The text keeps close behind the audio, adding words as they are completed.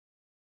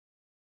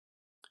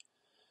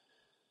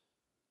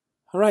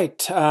All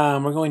right,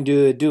 we're going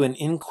to do an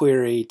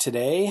inquiry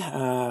today.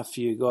 If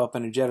you go up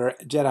under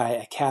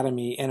Jedi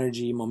Academy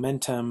Energy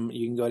Momentum,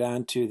 you can go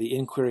down to the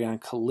inquiry on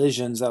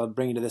collisions. That'll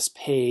bring you to this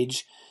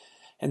page.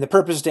 And the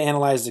purpose is to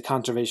analyze the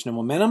conservation of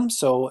momentum.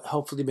 So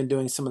hopefully you've been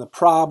doing some of the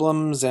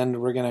problems,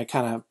 and we're going to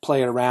kind of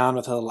play around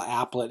with a little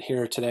applet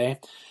here today.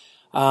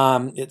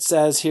 It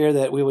says here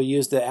that we will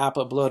use the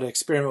applet below to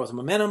experiment with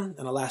momentum.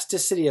 An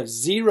elasticity of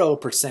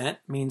 0%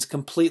 means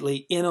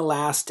completely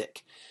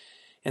inelastic,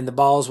 and the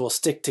balls will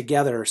stick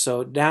together.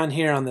 So down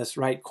here on this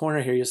right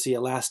corner here, you'll see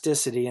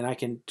elasticity, and I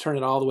can turn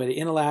it all the way to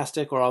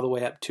inelastic or all the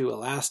way up to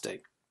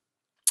elastic.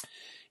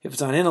 If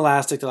it's on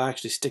inelastic, they'll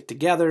actually stick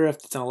together.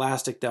 If it's on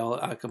elastic, they'll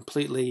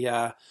completely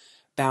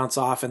bounce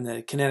off, and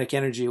the kinetic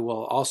energy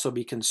will also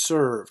be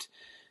conserved.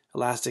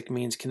 Elastic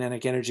means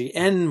kinetic energy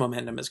and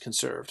momentum is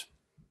conserved.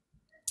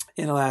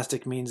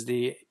 Inelastic means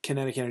the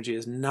kinetic energy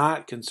is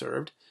not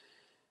conserved.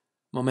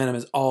 Momentum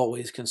is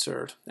always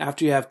conserved.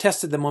 After you have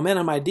tested the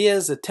momentum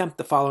ideas, attempt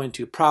the following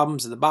two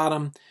problems at the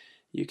bottom.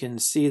 You can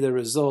see the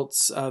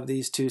results of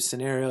these two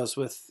scenarios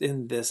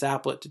within this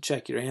applet to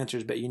check your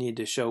answers, but you need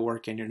to show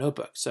work in your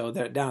notebook. So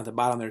down at the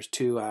bottom, there's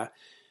two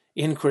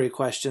inquiry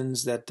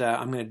questions that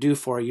I'm going to do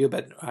for you,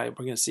 but we're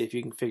going to see if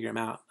you can figure them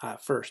out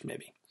first,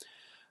 maybe.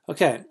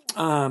 Okay,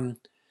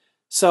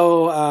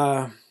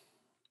 so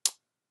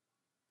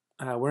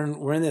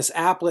we're in this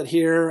applet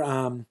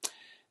here.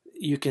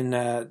 You can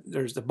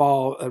there's the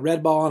ball, a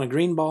red ball and a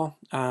green ball.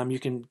 You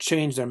can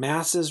change their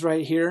masses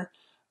right here,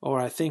 or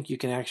I think you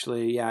can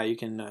actually, you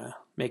can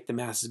make the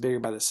masses bigger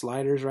by the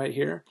sliders right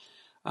here.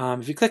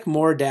 If you click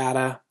more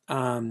data,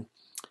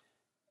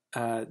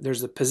 there's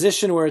the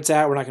position where it's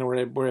at. We're not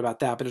going to worry about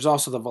that, but there's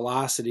also the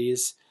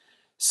velocities.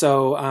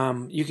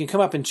 So you can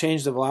come up and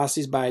change the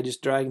velocities by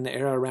just dragging the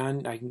arrow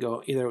around. I can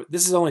go either,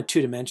 this is only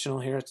two-dimensional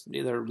here, it's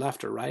either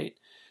left or right.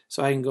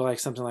 So I can go like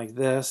something like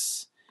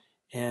this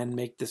and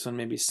make this one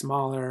maybe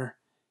smaller.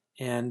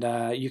 And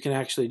you can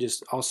actually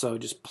just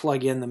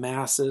plug in the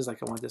masses. Like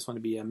I want this one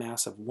to be a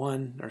mass of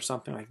 1 or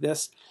something like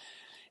this.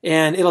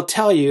 And it'll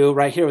tell you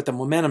right here what the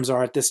momentums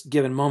are at this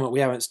given moment. We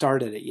haven't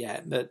started it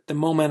yet. But the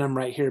momentum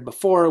right here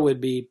before would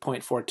be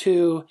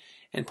 0.42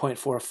 and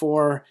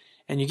 0.44.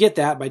 And you get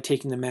that by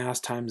taking the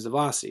mass times the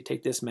velocity.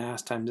 Take this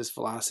mass times this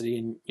velocity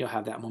and you'll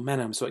have that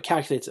momentum. So it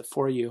calculates it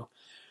for you.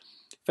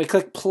 If I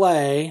click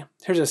play,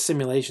 here's a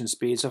simulation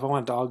speed. So if I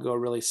want it to all go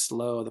really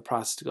slow, the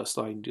process to go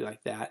slow, I can do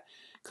like that.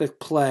 Click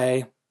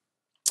play,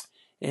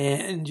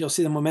 and you'll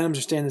see the momentums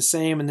are staying the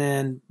same, and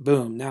then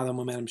boom, now the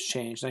momentum's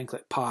changed. Then I can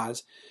click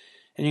pause,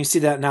 and you can see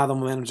that now the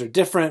momentums are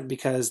different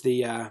because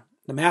the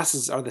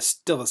masses are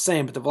still the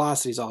same, but the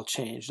velocity's all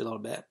changed a little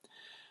bit.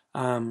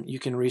 You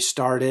can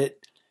restart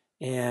it,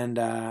 and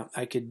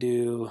I could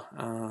do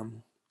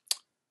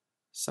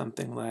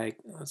something like,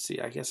 let's see,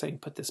 I guess I can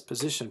put this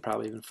position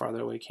probably even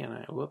farther away, can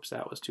I? Whoops,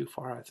 that was too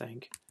far, I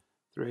think.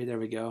 3, there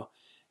we go.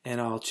 And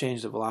I'll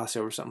change the velocity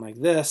over something like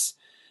this.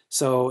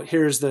 So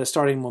here's the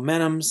starting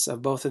momentums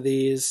of both of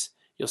these.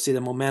 You'll see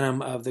the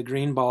momentum of the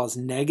green ball is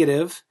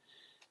negative.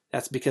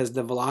 That's because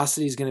the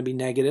velocity is going to be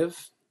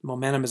negative.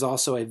 Momentum is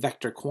also a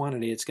vector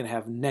quantity. It's going to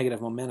have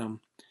negative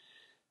momentum.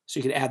 So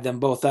you could add them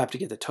both up to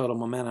get the total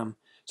momentum.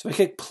 So if I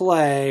click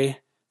play,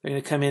 they're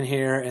going to come in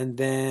here and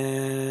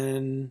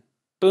then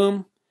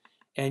boom,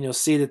 and you'll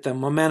see that the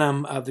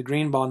momentum of the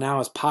green ball now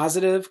is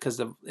positive because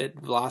the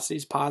velocity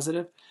is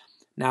positive.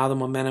 Now the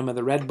momentum of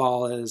the red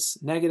ball is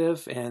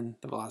negative and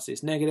the velocity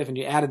is negative, and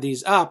you added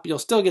these up, you'll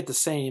still get the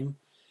same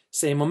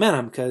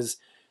momentum because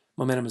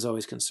momentum is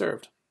always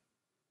conserved.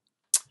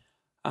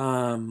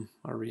 I'll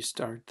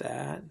restart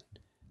that.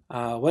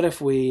 What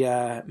if we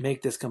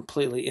make this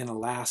completely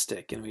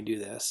inelastic and we do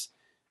this?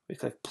 We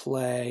click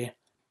play,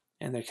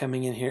 and they're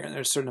coming in here, and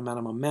there's a certain amount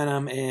of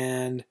momentum,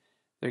 and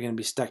they're going to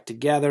be stuck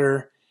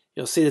together.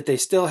 You'll see that they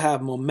still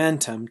have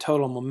momentum,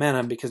 total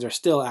momentum, because they're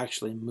still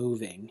actually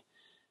moving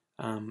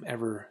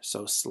ever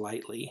so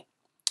slightly.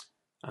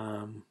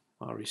 I'll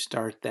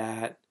restart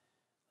that.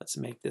 Let's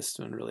make this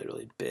one really,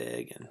 really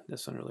big and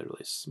this one really,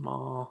 really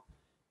small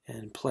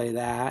and play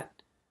that.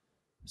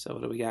 So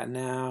what do we got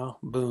now?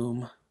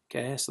 Boom.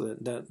 Okay, so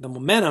the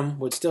momentum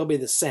would still be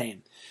the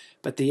same,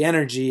 but the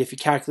energy, if you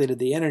calculated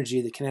the energy,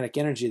 the kinetic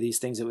energy of these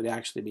things, it would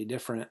actually be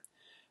different.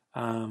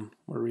 We'll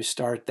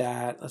restart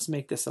that. Let's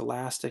make this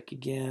elastic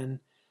again.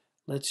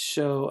 Let's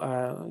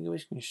show, we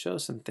can show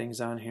some things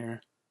on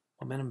here.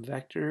 Momentum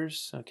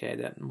vectors. Okay,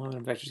 that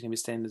momentum vector is going to be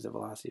the same as the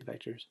velocity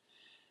vectors.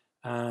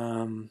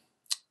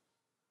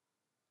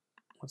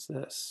 What's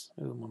this?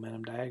 Ooh,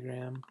 momentum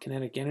diagram.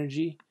 Kinetic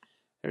energy.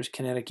 There's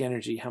kinetic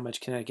energy, how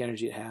much kinetic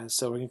energy it has.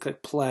 So we're going to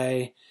click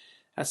play.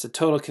 That's the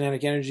total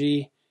kinetic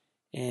energy,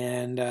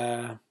 and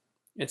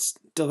it's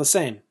still the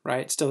same,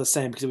 right? It's still the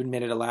same because we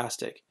made it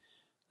elastic.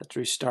 Let's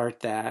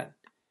restart that.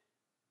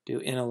 Do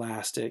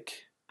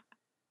inelastic.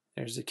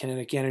 There's the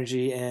kinetic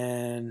energy,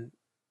 and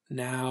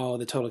now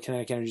the total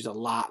kinetic energy is a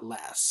lot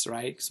less,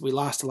 right? Because we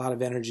lost a lot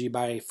of energy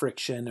by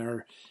friction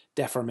or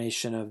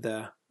deformation of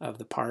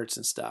the parts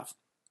and stuff.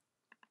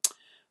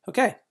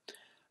 Okay,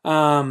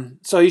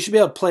 So you should be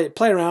able to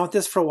play around with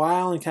this for a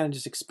while and kind of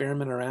just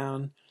experiment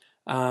around.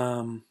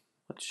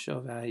 Let's show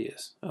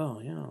values. Oh,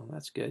 yeah,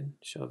 that's good.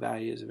 Show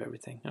values of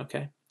everything.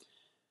 Okay.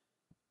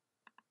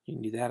 You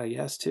can do that, I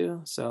guess,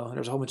 too. So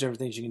there's a whole bunch of different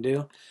things you can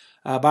do.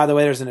 By the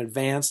way, there's an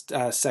advanced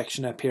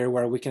section up here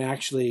where we can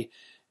actually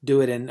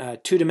do it in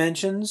 2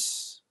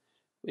 dimensions.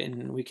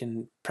 And we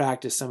can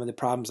practice some of the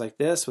problems like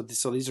this.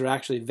 So these are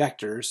actually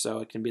vectors, so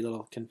it can be a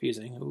little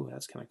confusing. Ooh,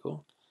 that's kind of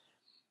cool.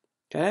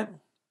 Okay.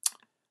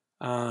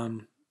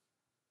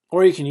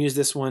 Or you can use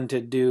this one to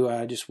do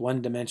just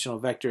 1-dimensional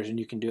vectors, and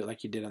you can do it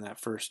like you did on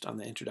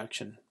the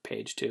introduction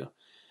page too.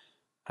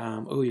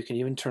 Oh, you can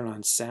even turn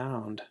on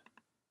sound.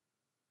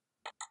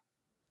 I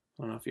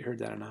don't know if you heard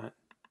that or not.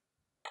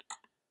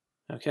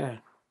 Okay.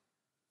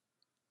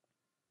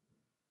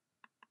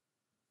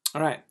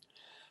 All right.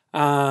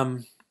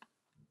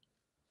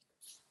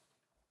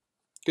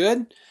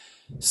 Good.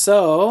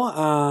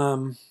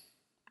 So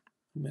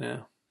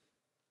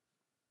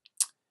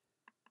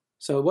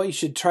so what you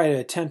should try to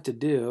attempt to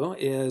do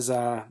is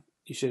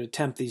you should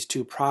attempt these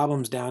 2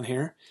 problems down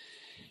here,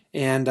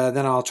 and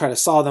then I'll try to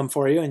solve them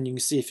for you, and you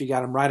can see if you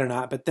got them right or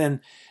not. But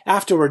then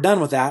after we're done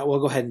with that, we'll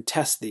go ahead and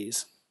test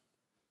these.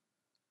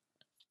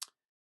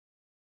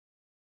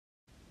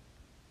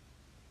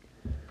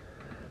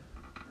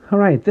 All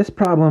right, this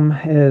problem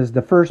is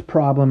the first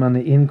problem on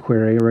the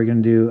inquiry.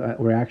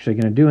 We're actually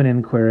going to do an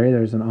inquiry.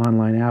 There's an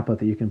online applet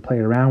that you can play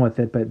around with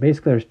it, but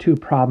basically there's 2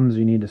 problems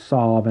you need to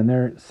solve, and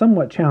they're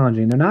somewhat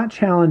challenging. They're not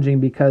challenging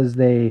because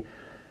they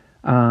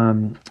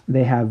have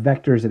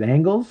vectors at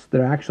angles.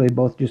 They're actually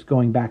both just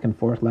going back and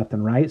forth, left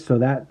and right, so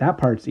that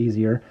part's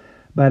easier.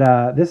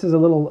 But this is a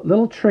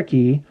little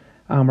tricky.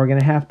 We're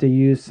going to have to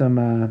use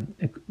some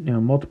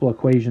multiple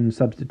equation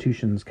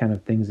substitutions kind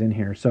of things in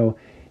here. So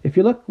if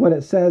you look what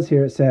it says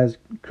here, it says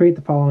create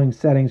the following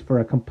settings for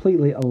a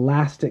completely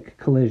elastic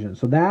collision.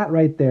 So that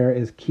right there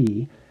is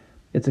key.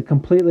 It's a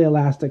completely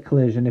elastic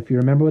collision. If you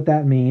remember what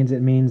that means,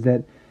 it means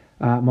that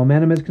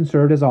momentum is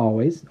conserved as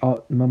always.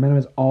 Momentum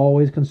is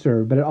always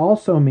conserved, but it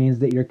also means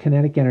that your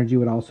kinetic energy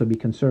would also be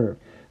conserved.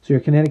 So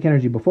your kinetic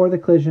energy before the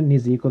collision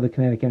needs to equal the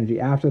kinetic energy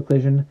after the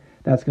collision.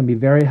 That's going to be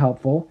very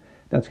helpful.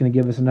 That's going to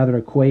give us another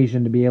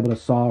equation to be able to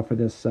solve for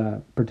this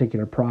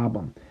particular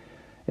problem.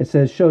 It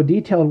says show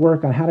detailed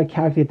work on how to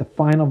calculate the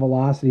final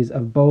velocities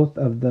of both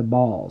of the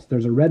balls.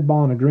 There's a red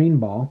ball and a green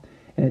ball,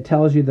 and it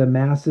tells you the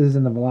masses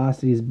and the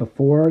velocities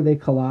before they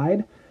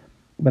collide,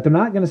 but they're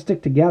not going to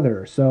stick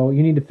together. So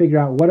you need to figure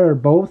out what are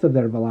both of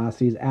their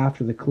velocities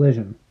after the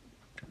collision.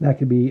 That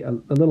could be a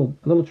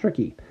little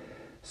tricky.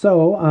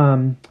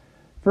 So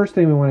first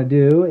thing we want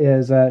to do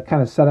is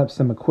kind of set up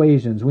some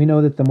equations. We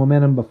know that the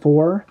momentum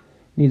before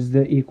needs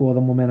to equal the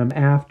momentum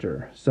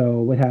after.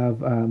 So we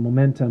have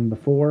momentum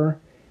before,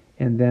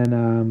 and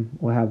then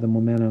we'll have the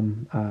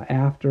momentum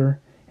after,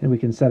 and we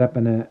can set up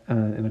an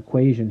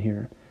equation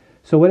here.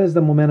 So what is the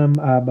momentum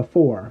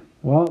before?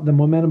 Well, the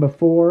momentum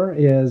before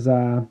is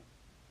the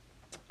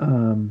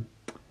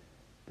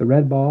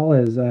red ball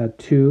is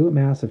 2,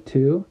 mass of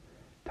 2,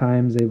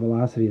 times a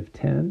velocity of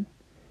 10.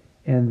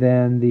 And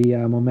then the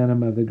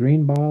momentum of the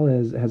green ball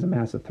has a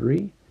mass of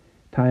 3,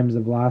 times the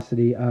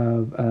velocity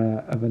of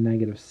a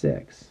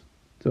 -6.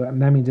 So that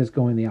means it's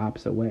going the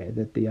opposite way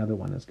that the other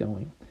one is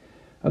going.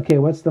 Okay,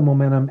 what's the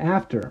momentum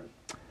after?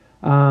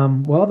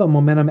 Well, the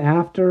momentum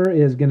after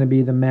is going to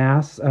be the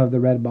mass of the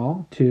red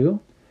ball, 2,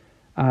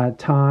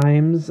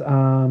 times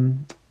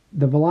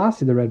the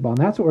velocity of the red ball.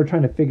 And that's what we're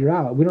trying to figure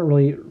out. We don't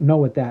really know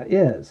what that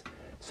is.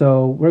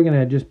 So we're going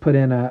to just put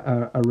in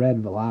a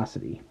red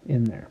velocity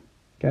in there.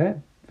 Okay,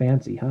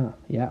 fancy, huh?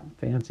 Yeah,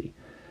 fancy.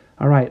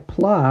 All right,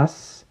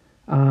 plus,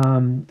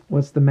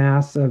 what's the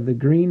mass of the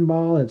green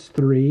ball? It's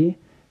 3.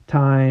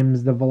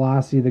 Times the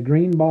velocity of the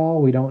green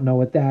ball. We don't know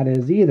what that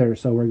is either,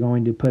 so we're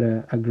going to put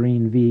a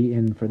green V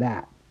in for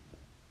that,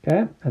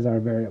 okay, as our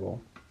variable.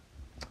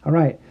 All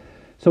right,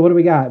 so what do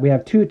we got? We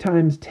have 2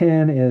 times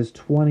 10 is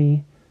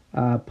 20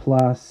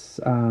 plus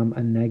a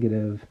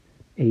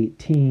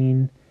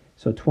 -18.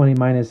 So 20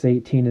 minus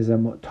 18 is a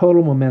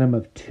total momentum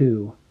of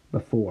 2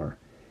 before.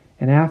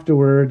 And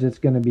afterwards, it's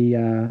going to be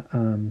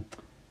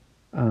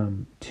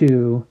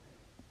 2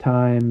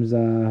 times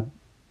the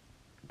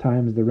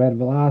red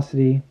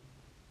velocity,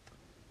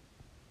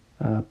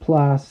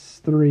 plus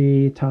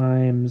 3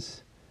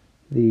 times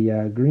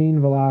the green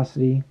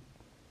velocity.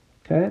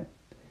 Okay,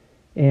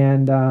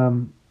 and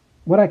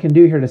what I can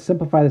do here to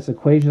simplify this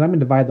equation, I'm going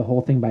to divide the whole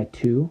thing by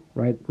 2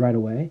 right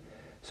away.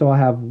 So I'll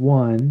have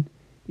 1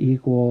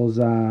 equals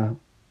the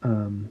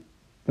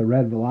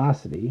red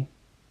velocity,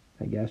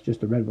 I guess,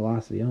 just the red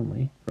velocity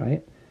only,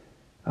 right?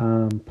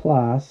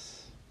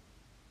 Plus,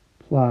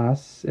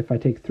 if I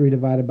take 3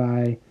 divided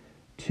by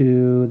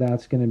 2,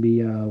 that's going to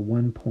be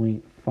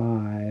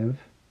 1.5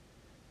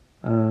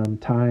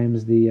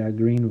 times the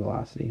green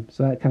velocity.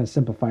 So that kind of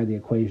simplified the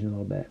equation a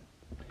little bit.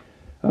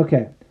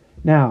 Okay,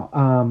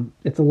 now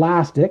it's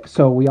elastic,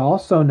 so we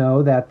also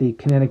know that the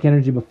kinetic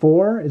energy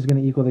before is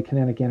going to equal the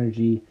kinetic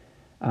energy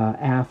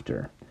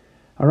after.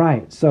 All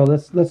right, so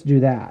let's do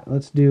that.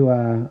 Let's do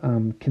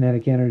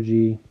kinetic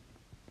energy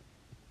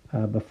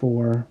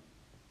before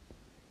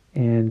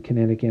and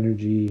kinetic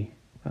energy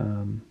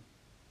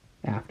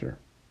after.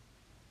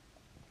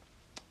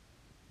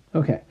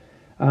 Okay,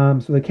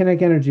 so the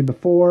kinetic energy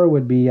before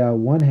would be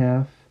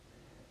 1/2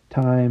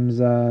 times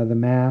the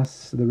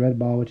mass of the red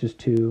ball, which is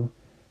 2,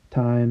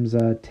 times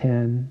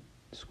 10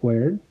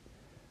 squared,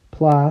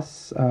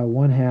 plus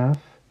 1/2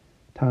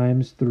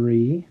 times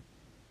 3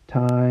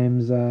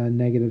 times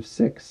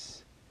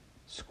 -6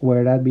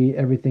 squared. That'd be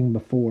everything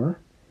before.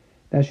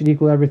 That should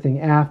equal everything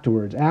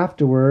afterwards.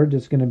 Afterwards,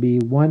 it's going to be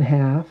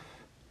 1/2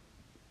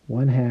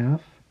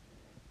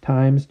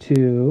 times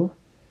 2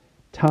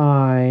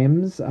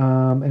 times,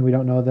 and we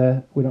don't know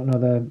the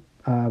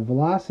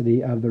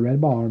velocity of the red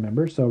ball,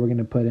 remember, so we're going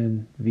to put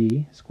in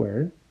v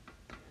squared.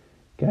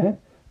 Okay,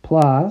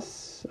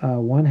 plus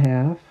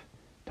 1/2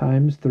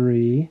 times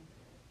 3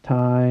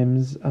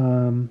 times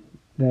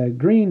the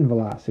green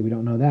velocity. We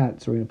don't know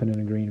that, so we're going to put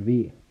in a green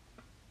v.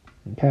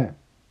 Okay.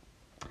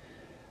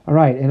 All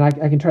right, and I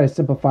can try to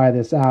simplify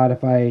this out.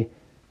 If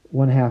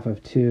 1/2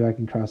 of 2, I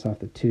can cross off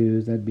the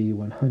 2's. That'd be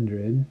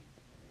 100.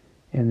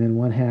 And then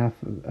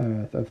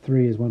 1/2 of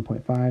 3 is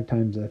 1.5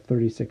 times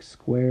 36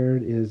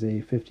 squared is a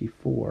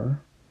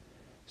 54.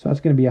 So that's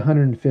going to be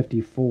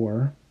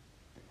 154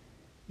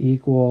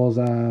 equals,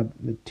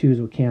 the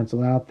 2's will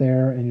cancel out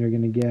there, and you're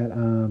going to get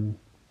a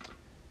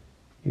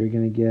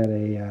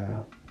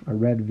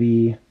red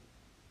v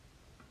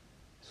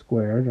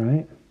squared,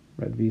 right?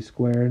 Red v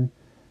squared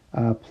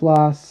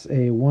plus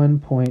a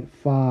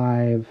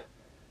 1.5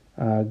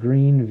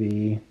 green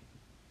v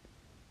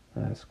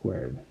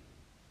squared.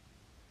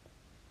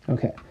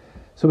 Okay,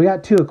 so we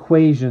got two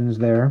equations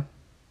there,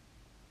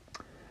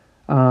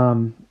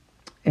 and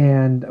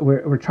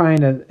we're trying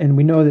to, and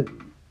we know that,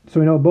 so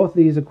we know both of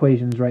these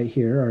equations right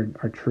here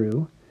are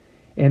true,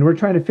 and we're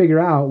trying to figure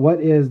out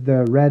what is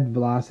the red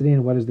velocity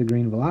and what is the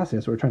green velocity.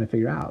 That's what we're trying to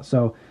figure out.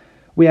 So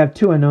we have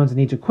two unknowns in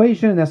each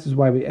equation, and this is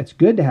why it's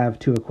good to have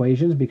two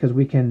equations, because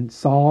we can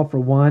solve for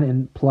one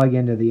and plug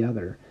into the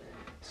other.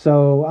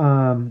 So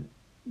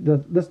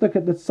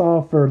let's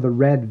solve for the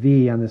red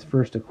v on this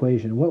first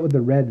equation. What would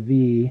the red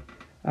v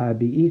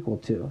be equal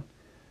to?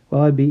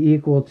 Well, it'd be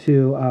equal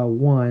to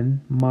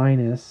 1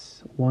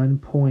 minus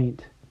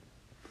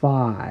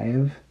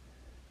 1.5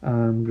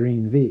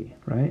 green v,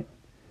 right?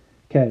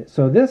 Okay,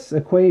 so this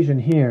equation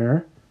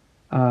here,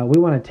 we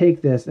want to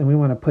take this and we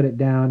want to put it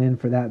down in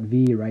for that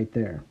v right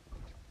there.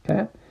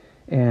 Okay,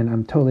 and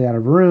I'm totally out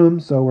of room,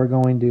 so we're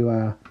going to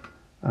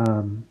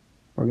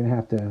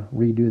have to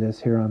redo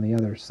this here on the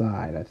other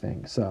side, I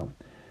think. So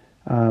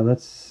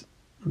let's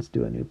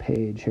do a new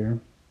page here.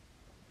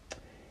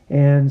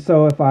 And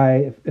so if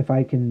I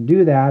can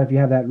do that, if you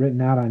have that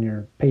written out on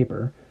your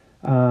paper,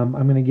 I'm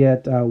going to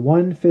get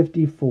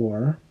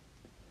 154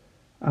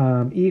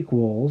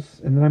 equals,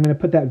 and then I'm going to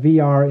put that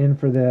VR in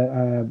for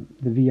the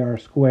VR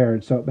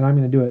squared. So, but I'm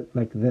going to do it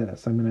like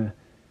this. I'm going to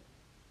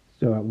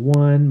so at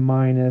 1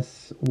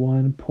 minus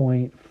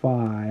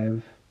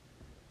 1.5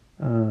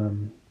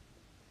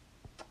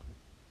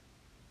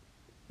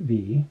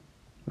 v,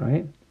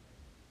 right?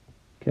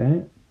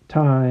 Okay,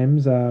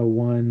 times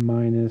 1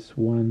 minus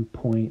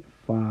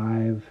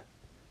 1.5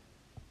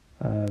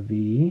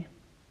 v,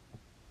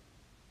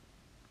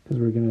 because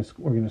we're gonna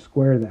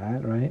square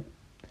that, right?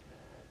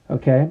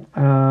 Okay,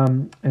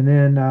 and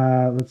then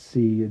let's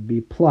see, it'd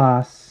be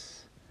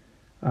plus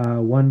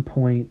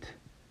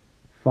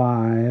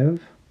 1.5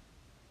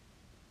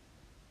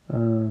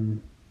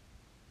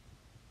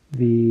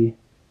 v,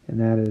 and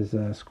that is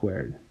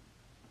squared.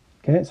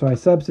 Okay, so I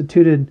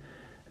substituted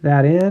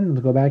that in.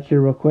 Let's go back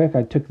here real quick.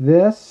 I took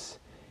this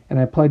and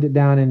I plugged it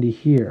down into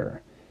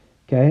here.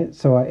 Okay,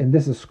 so and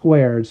this is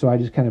squared, so I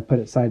just kind of put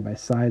it side by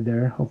side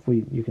there.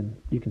 Hopefully you can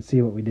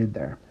see what we did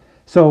there.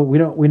 So we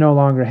no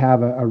longer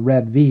have a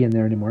red v in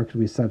there anymore because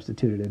we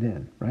substituted it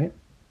in, right?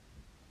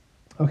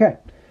 Okay,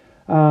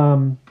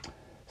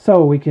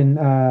 so we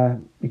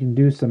can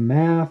do some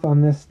math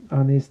on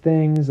these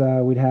things.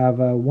 We'd have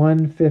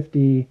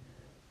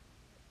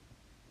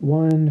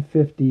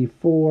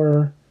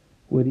 154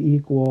 would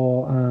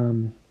equal,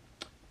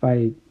 what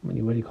do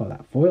you call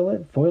that? Foil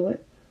it.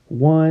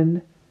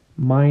 1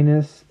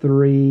 minus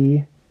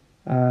 3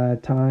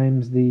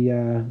 times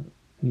the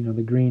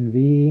the green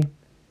v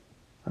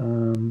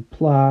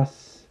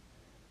plus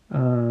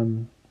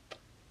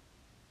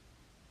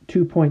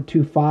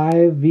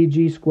 2.25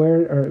 vg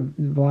squared, or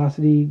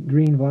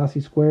green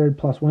velocity squared,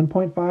 plus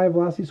 1.5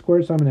 velocity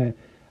squared. So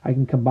I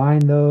can combine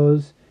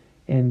those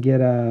and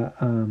get a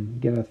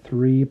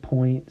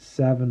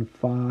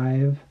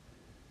 3.75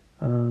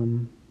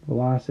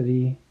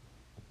 velocity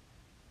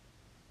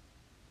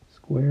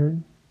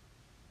squared.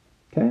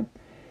 Okay,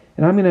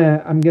 and I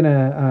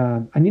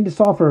need to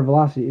solve for a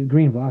velocity.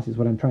 Green velocity is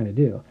what I'm trying to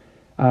do.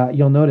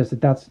 You'll notice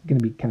that that's going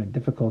to be kind of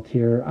difficult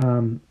here.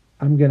 I'm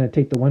going to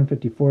take the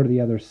 154 to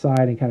the other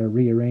side and kind of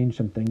rearrange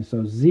some things.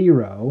 So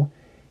 0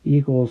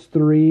 equals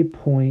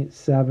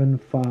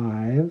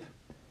 3.75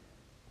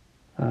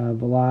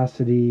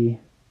 velocity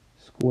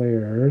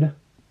squared,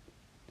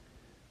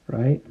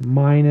 right?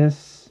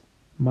 Minus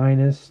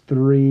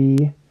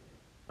 3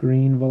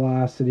 green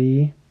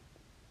velocity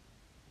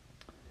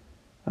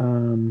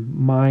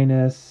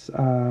minus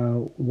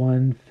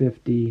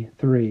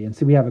 153. And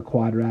see, we have a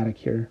quadratic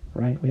here,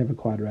 right? We have a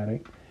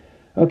quadratic.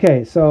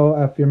 Okay,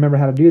 so if you remember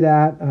how to do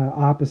that,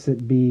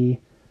 opposite b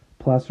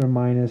plus or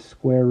minus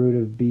square root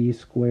of b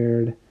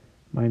squared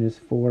minus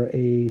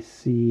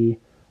 4ac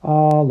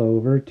all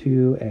over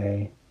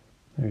 2a.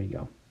 There you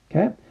go.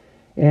 Okay,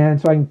 and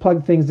so I can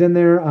plug things in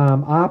there.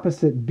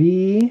 Opposite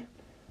b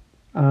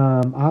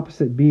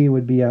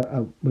would be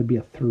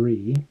a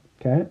 3.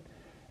 Okay,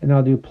 and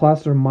I'll do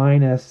plus or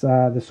minus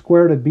the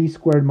square root of b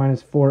squared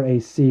minus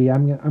 4ac.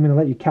 I'm going to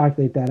let you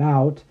calculate that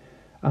out.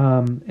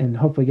 And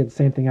hopefully get the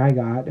same thing I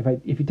got.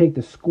 If you take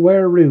the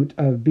square root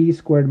of b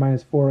squared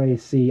minus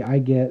 4ac, I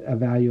get a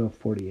value of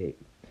 48.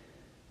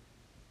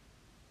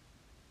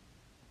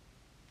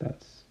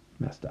 That's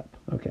messed up.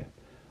 Okay.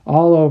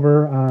 All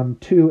over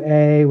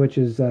 2a, which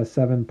is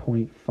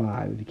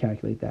 7.5, if you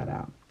calculate that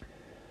out.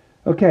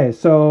 Okay,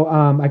 so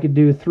I could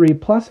do 3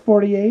 plus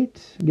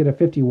 48, get a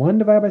 51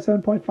 divided by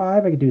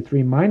 7.5. I could do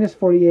 3 minus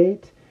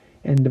 48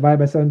 and divide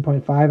by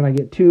 7.5, and I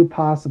get two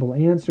possible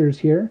answers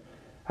here.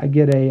 I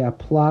get a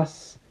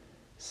plus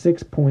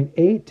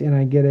 6.8, and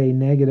I get a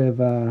negative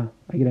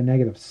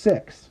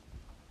 6.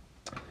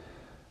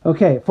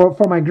 Okay,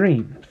 for my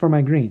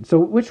green. So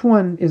which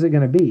one is it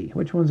going to be?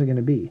 Which one's it going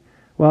to be?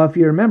 Well, if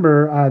you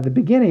remember, the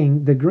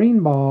beginning, the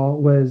green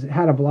ball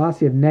had a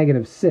velocity of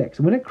negative 6.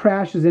 When it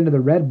crashes into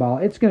the red ball,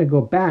 it's going to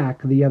go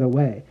back the other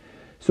way.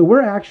 So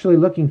we're actually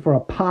looking for a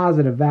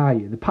positive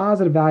value. The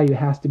positive value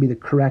has to be the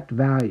correct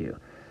value.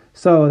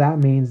 So that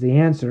means the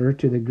answer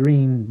to the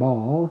green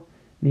ball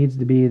needs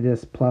to be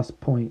this plus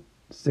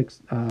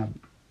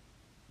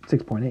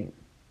 6.8.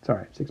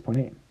 Sorry,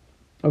 6.8.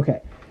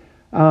 Okay.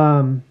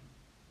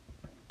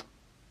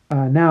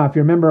 Now, if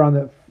you remember on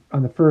the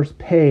first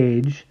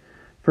page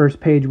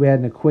we had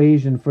an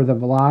equation for the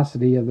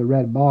velocity of the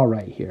red ball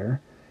right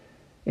here,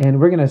 and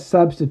we're going to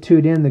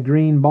substitute in the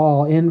green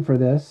ball in for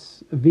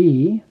this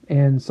v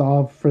and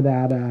solve for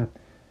that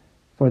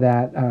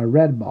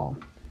red ball.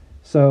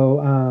 So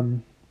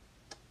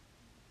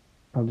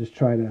I'll just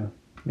try to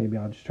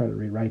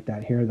rewrite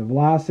that here. The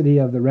velocity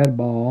of the red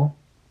ball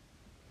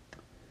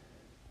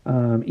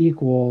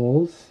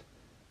equals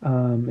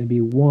it'd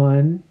be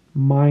 1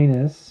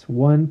 minus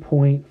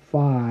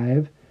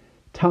 1.5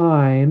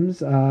 times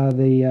the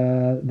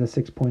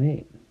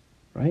 6.8,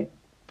 right?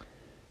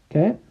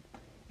 Okay,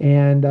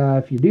 and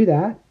if you do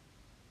that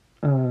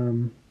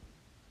for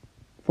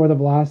the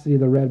velocity of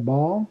the red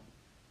ball,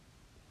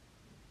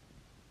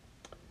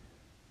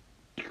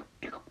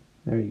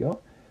 there you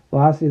go.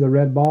 Velocity of the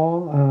red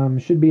ball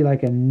should be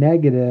like a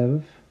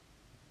negative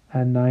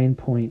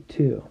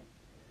 9.2.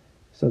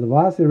 So the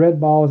velocity of the red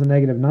ball was a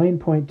negative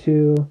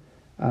 9.2.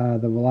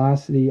 The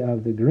velocity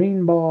of the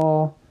green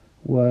ball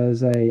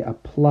was a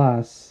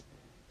plus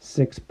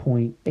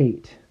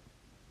 6.8.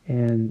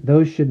 And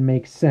those should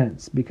make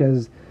sense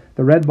because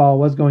the red ball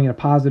was going in a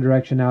positive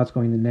direction, now it's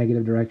going in the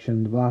negative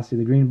direction. The velocity of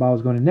the green ball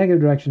was going in the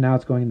negative direction, now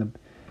it's going in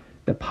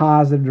the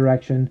positive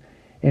direction.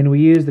 And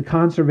we use the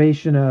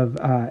conservation of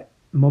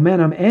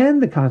momentum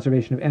and the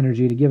conservation of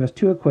energy to give us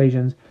two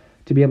equations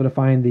to be able to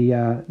find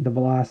the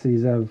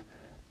velocities of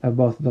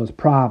both of those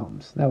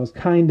problems. That was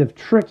kind of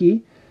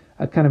tricky,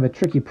 kind of a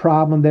tricky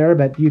problem there,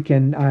 but you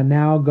can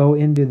now go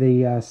into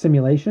the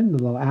simulation,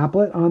 the little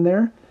applet on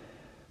there,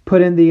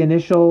 put in the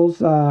initials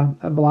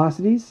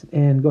velocities,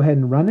 and go ahead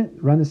and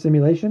run the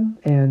simulation,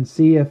 and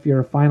see if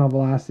your final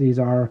velocities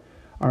are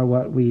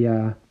what we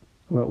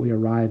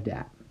arrived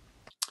at.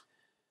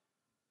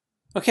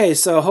 Okay,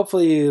 so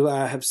hopefully you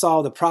have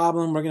solved the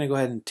problem. We're going to go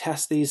ahead and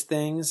test these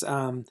things.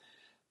 The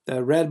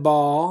red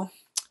ball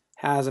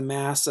has a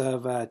mass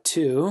of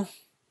 2,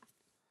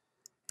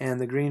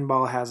 and the green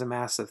ball has a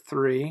mass of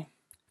 3.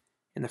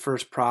 In the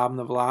first problem,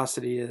 the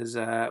velocity is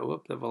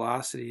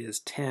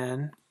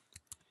 10,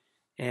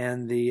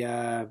 and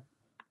the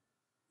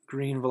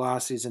green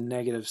velocity is a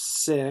negative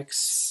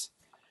 6.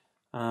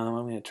 I'm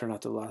going to turn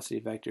off the velocity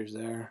vectors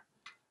there.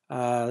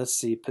 Let's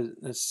see.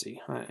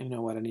 You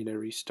know what? I need to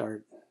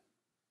restart.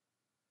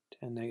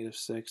 10, negative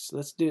 6.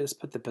 Let's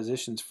put the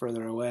positions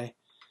further away.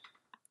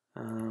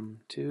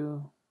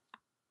 2,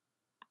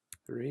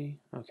 3.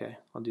 Okay,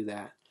 I'll do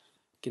that.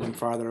 Get them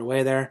farther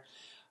away there.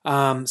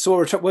 So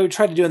what we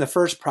tried to do in the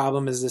first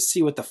problem is to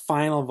see what the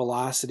final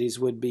velocities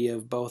would be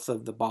of both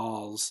of the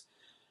balls.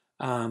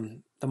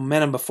 The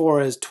momentum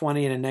before is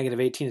 20 and a negative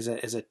 18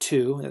 is a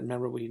 2.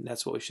 Remember,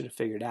 that's what we should have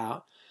figured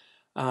out.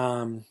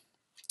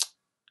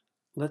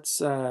 Let's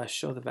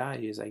show the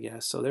values, I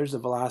guess. So there's the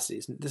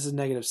velocities. This is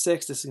negative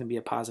 6. This is going to be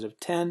a positive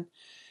 10.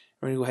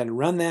 We're going to go ahead and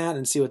run that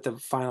and see what the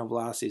final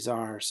velocities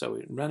are. So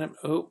we run them.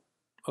 Oh,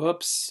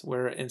 oops,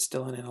 we're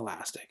instilling an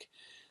elastic.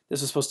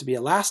 This was supposed to be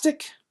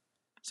elastic.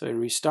 So we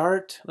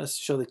restart. Let's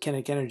show the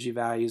kinetic energy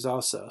values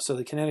also. So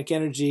the kinetic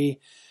energy,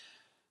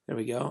 there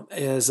we go,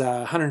 is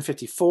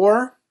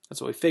 154.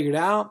 That's what we figured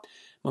out.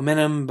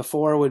 Momentum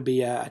before would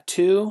be a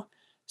 2.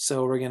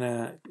 So we're going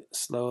to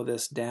slow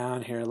this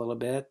down here a little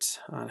bit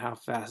on how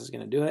fast it's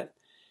going to do it.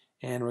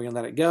 And we're going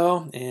to let it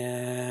go,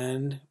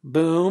 and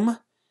boom.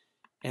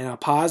 And I'll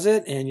pause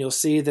it, and you'll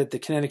see that the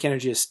kinetic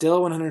energy is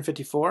still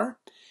 154.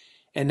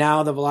 And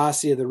now the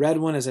velocity of the red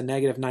one is a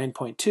negative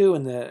 9.2,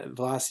 and the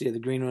velocity of the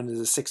green one is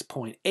a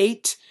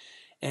 6.8.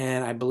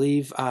 And I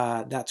believe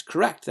that's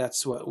correct.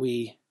 That's what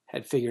we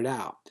had figured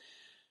out.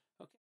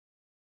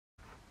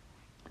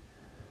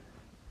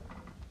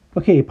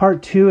 Okay,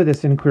 part 2 of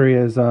this inquiry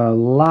is a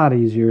lot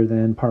easier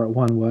than part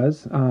 1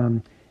 was.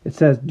 It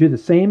says do the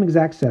same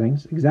exact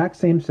settings,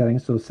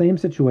 so same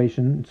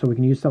situation, so we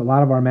can use a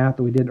lot of our math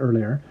that we did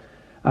earlier.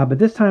 But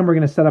this time we're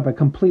going to set up a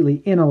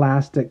completely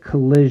inelastic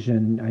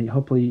collision.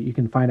 Hopefully you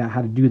can find out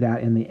how to do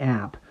that in the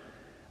app.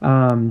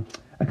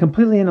 A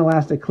completely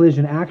inelastic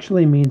collision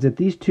actually means that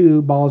these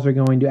two balls are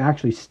going to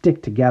actually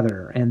stick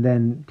together and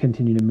then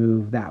continue to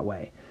move that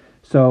way.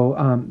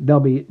 So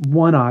there'll be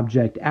one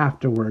object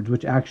afterwards,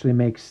 which actually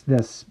makes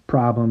this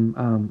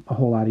problem a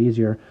whole lot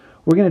easier.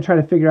 We're going to try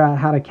to figure out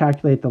how to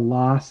calculate the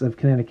loss of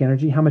kinetic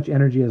energy, how much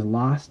energy is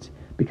lost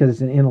because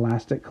it's an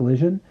inelastic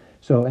collision.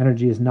 So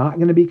energy is not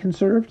going to be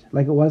conserved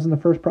like it was in the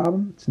first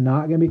problem. It's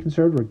not going to be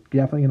conserved. We're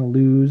definitely going to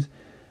lose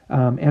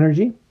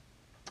energy.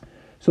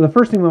 So the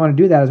first thing we want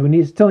to do that is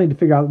we still need to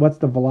figure out what's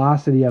the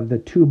velocity of the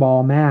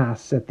two-ball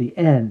mass at the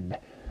end.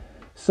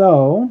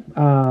 So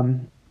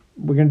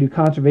we're going to do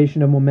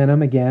conservation of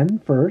momentum again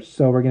first.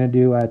 So we're going to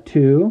do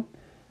 2.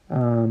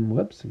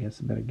 Whoops, I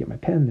guess I better get my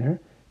pen there.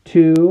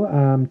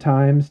 2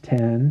 times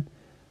 10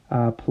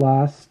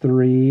 plus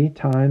 3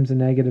 times a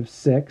negative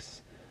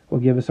 6 will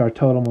give us our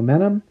total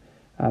momentum.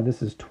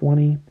 This is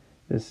 20.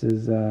 This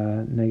is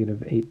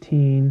negative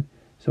 18.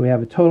 So we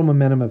have a total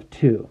momentum of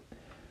 2.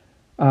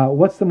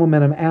 What's the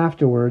momentum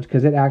afterwards?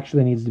 Because it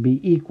actually needs to be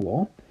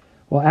equal.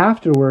 Well,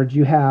 afterwards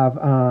you have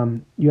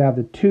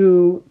the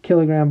 2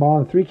 kilogram ball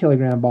and the 3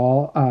 kilogram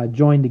ball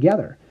joined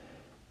together.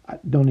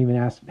 Don't even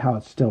ask how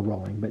it's still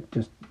rolling, but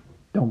just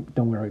don't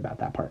worry about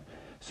that part.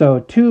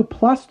 So 2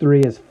 plus 3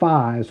 is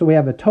 5. So we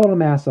have a total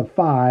mass of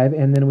 5,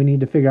 and then we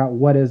need to figure out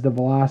what is the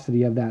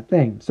velocity of that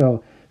thing.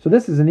 So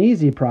this is an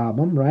easy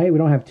problem, right? We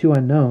don't have two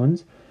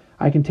unknowns.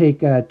 I can take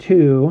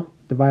 2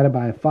 divided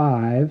by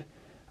 5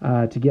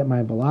 to get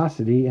my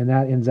velocity, and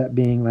that ends up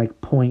being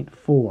like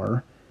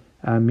 0.4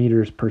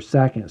 meters per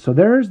second. So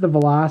there's the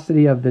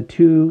velocity of the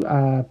two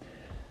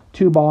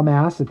ball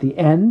mass at the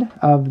end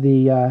of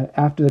the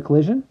after the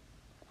collision.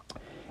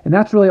 And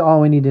that's really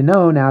all we need to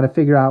know now to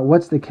figure out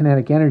what's the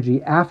kinetic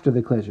energy after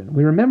the collision.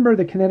 We remember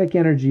the kinetic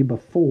energy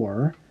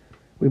before.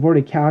 We've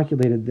already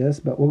calculated this,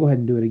 but we'll go ahead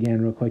and do it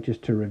again real quick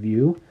just to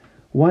review.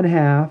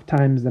 1/2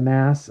 times the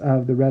mass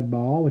of the red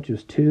ball, which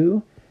is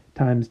 2,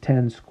 times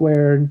 10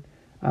 squared,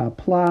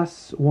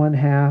 plus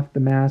 1/2 the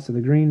mass of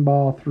the green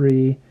ball,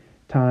 3,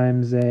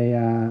 times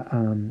a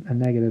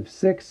negative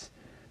 6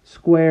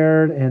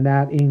 squared, and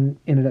that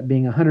ended up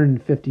being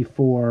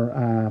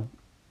 154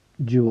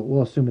 joule.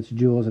 We'll assume it's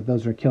joules if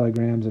those are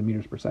kilograms and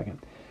meters per second.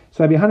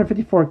 So that'd be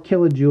 154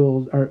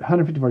 kilojoules, or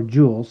 154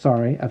 joules,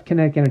 sorry, of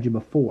kinetic energy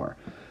before.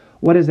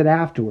 What is it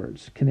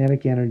afterwards?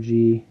 Kinetic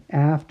energy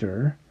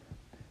after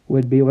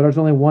would be, well, there's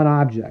only one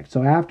object.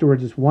 So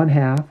afterwards it's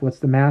 1/2. What's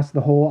the mass of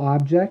the whole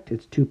object?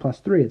 It's 2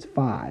 plus 3. It's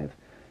 5,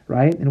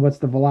 right? And what's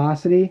the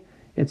velocity?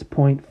 It's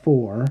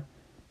 0.4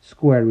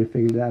 squared. We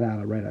figured that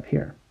out right up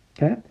here,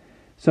 okay?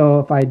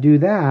 So if I do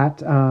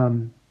that,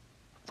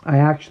 I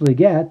actually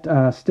get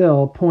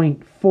still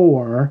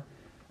 0.4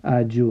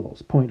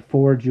 joules,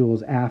 0.4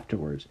 joules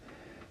afterwards.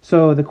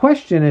 So the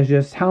question is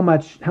just how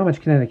much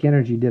kinetic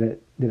energy did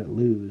it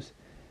lose?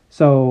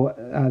 So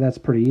that's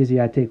pretty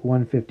easy. I take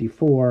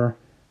 154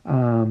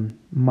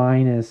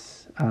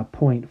 minus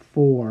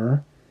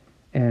 0.4,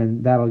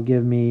 and that'll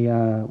give me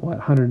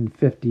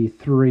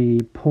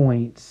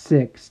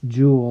 153.6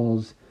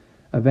 joules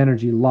of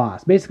energy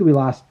lost. Basically, we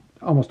lost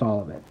almost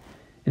all of it.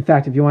 In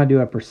fact, if you want to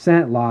do a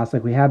percent loss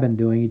like we have been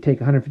doing, you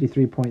take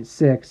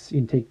 153.6, you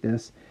can take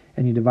this,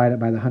 and you divide it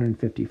by the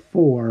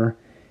 154,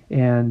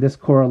 and this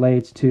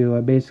correlates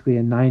to basically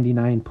a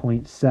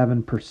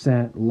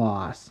 99.7%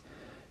 loss.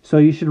 So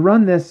you should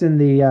run this in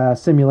the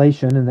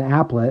simulation, in the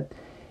applet,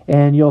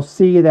 and you'll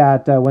see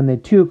that when the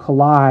two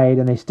collide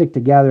and they stick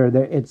together,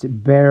 it's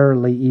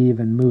barely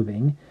even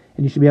moving,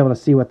 and you should be able to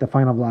see what the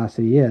final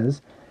velocity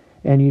is,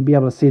 and you'd be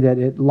able to see that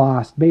it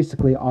lost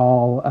basically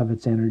all of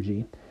its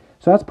energy.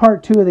 So that's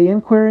part 2 of the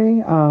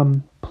inquiry.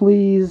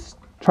 Please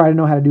try to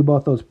know how to do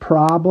both those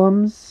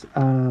problems.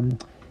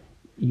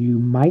 You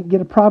might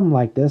get a problem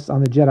like this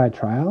on the Jedi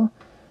trial.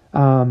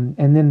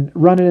 And then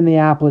run it in the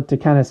applet to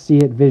kind of see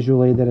it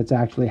visually that it's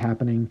actually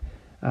happening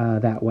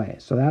that way.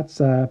 So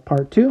that's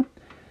part 2.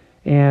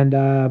 And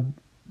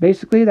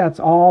basically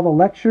that's all the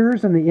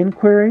lectures and the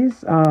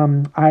inquiries.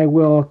 I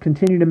will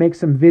continue to make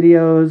some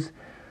videos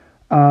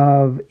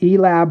of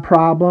eLab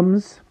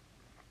problems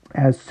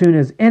as soon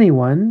as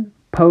anyone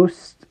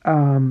posts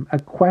a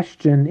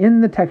question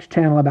in the text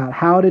channel about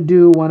how to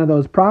do one of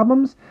those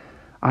problems.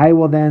 I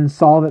will then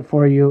solve it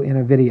for you in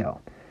a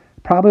video.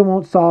 Probably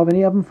won't solve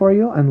any of them for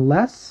you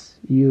unless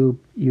you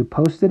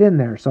post it in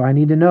there. So I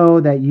need to know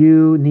that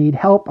you need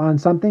help on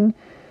something.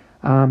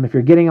 If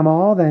you're getting them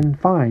all, then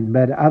fine.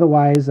 But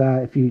otherwise,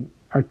 if you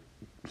are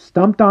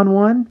stumped on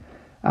one,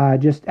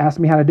 just ask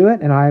me how to do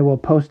it, and I will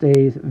post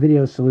a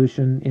video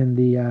solution in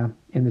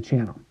the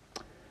channel.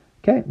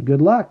 Okay,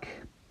 good luck.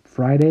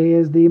 Friday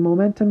is the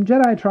Momentum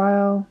Jedi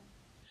trial.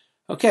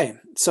 Okay,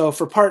 so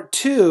for part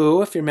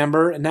 2, if you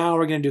remember, now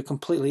we're going to do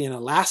completely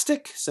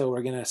inelastic. So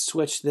we're going to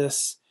switch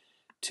this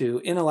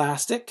to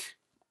inelastic.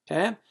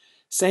 Okay,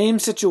 same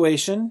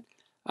situation.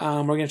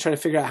 We're going to try to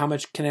figure out how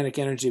much kinetic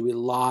energy we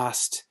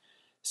lost.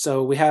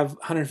 So we have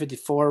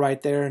 154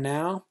 right there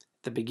now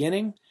at the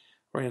beginning.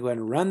 We're going to go ahead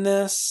and run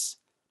this.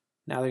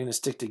 Now they're going to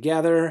stick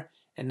together.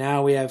 And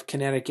now we have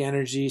kinetic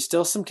energy,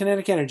 still some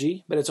kinetic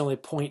energy, but it's only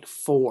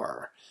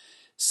 0.4.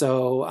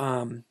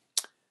 So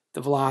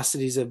the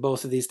velocities of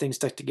both of these things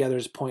stuck together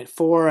is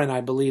 0.4, and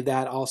I believe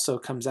that also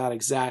comes out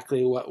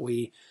exactly what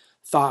we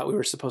thought we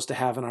were supposed to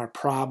have in our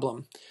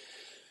problem.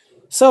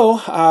 So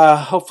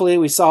hopefully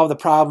we solve the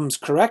problems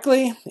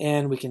correctly,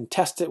 and we can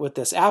test it with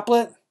this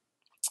applet.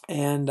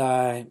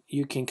 And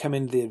you can come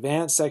into the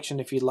advanced section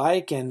if you'd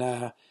like,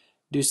 and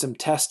do some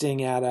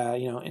testing at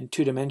in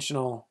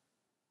two-dimensional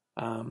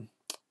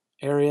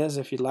areas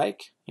if you'd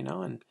like,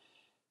 and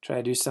try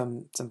to do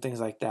some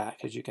things like that,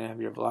 because you can have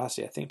your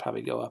velocity, I think,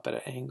 probably go up at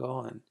an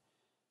angle and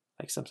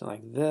like something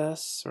like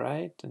this,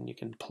 right? And you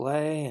can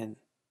play and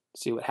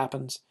see what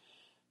happens.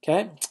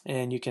 Okay,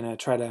 and you can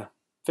try to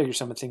figure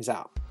some of the things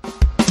out.